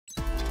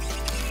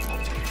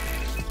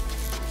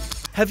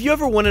Have you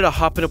ever wanted to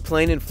hop in a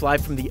plane and fly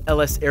from the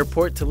LS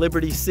airport to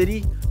Liberty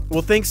City?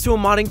 Well, thanks to a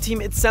modding team,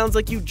 it sounds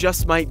like you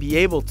just might be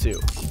able to.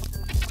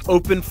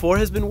 Open4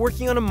 has been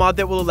working on a mod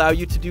that will allow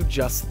you to do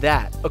just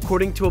that.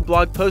 According to a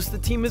blog post, the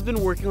team has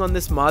been working on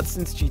this mod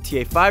since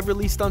GTA 5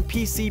 released on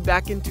PC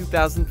back in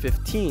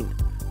 2015.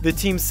 The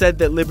team said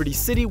that Liberty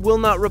City will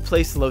not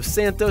replace Los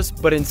Santos,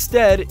 but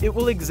instead, it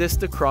will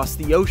exist across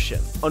the ocean.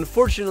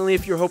 Unfortunately,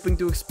 if you're hoping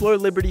to explore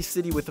Liberty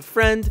City with a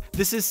friend,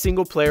 this is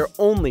single player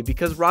only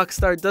because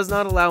Rockstar does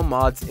not allow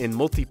mods in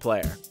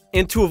multiplayer.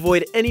 And to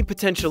avoid any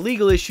potential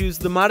legal issues,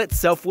 the mod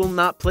itself will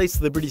not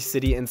place Liberty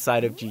City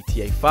inside of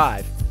GTA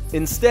 5.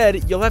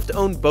 Instead, you'll have to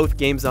own both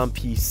games on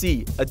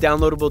PC. A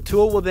downloadable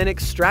tool will then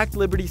extract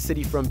Liberty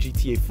City from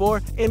GTA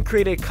 4 and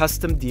create a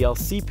custom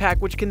DLC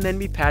pack which can then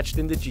be patched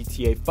into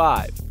GTA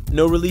 5.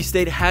 No release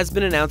date has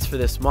been announced for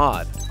this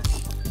mod.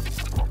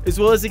 As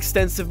well as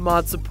extensive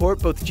mod support,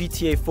 both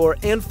GTA 4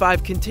 and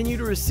 5 continue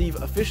to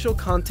receive official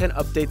content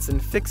updates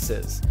and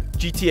fixes.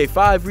 GTA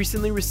 5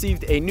 recently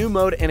received a new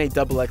mode and a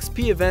double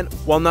XP event,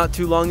 while not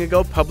too long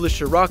ago,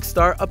 publisher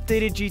Rockstar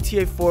updated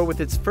GTA 4 with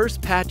its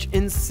first patch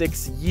in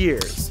 6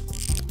 years.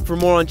 For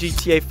more on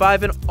GTA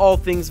 5 and all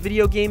things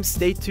video games,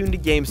 stay tuned to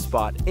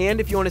GameSpot.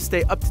 And if you want to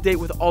stay up to date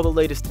with all the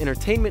latest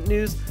entertainment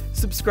news,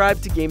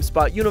 subscribe to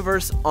GameSpot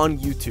Universe on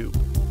YouTube.